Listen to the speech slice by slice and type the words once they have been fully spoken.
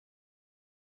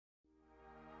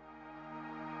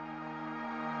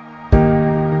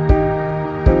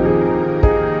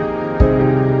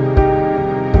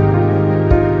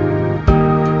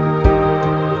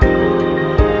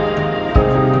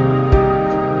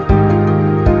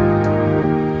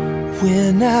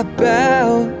I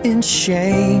bow in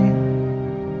shame,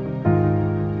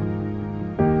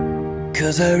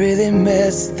 'cause I really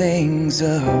messed things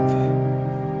up.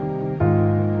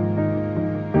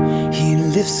 He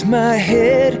lifts my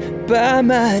head by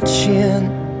my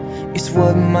chin, it's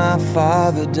what my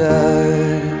Father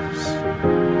does.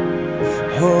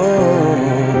 Oh,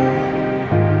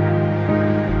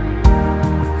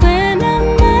 when I'm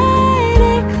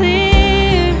mighty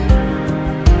clear,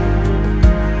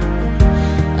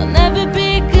 I'll never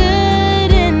be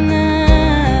good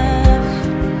enough.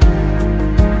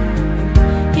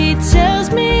 He tells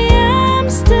me I'm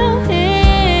still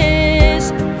his,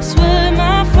 it's what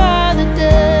my Father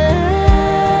does.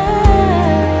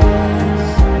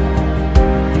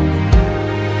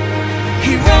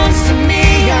 He runs to me,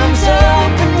 arms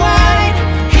open wide.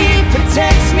 He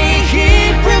protects me, he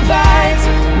provides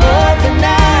more than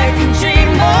I can dream,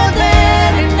 more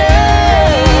than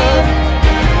enough.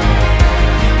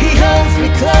 He holds me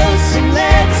close and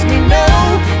lets me know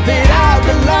that I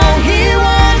belong. He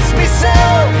wants me so.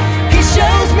 He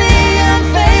shows me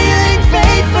unfailing,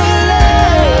 faithful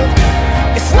love.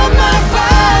 It's what my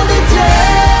Father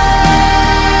does.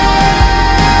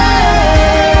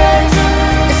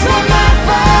 It's what my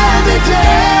Father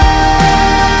does.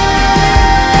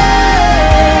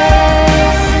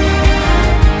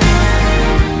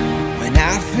 When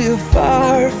I feel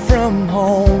far from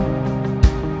home,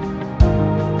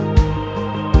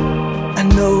 I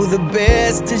know the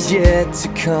best is yet to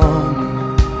come.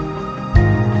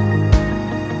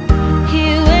 He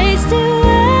waits to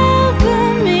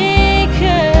welcome me,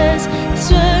 'cause it's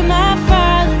what my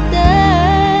Father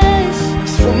does.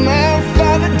 It's what my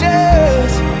Father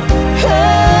does.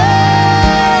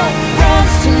 Oh,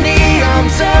 runs to me,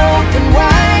 arms open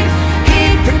wide. He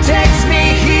protects me,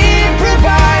 he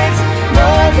provides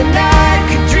more than I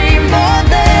could dream, more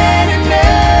than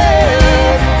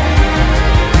enough.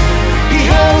 He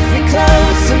holds me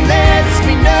close and lets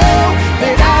me know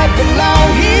that I belong.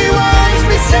 He wants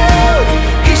me so.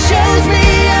 He shows me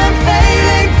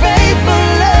unfailing, faithful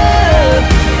love.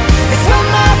 It's what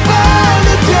my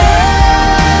Father does.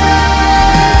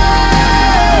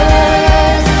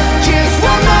 Just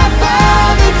what my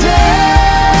Father does.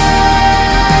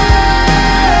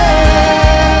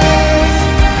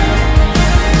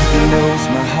 He knows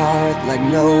my heart like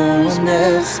no one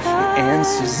else. He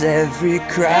answers every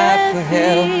cry for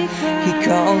help. He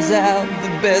calls out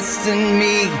the best in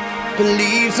me,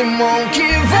 believes and won't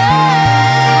give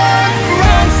up.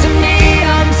 Runs to me,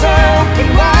 arms open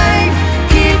wide.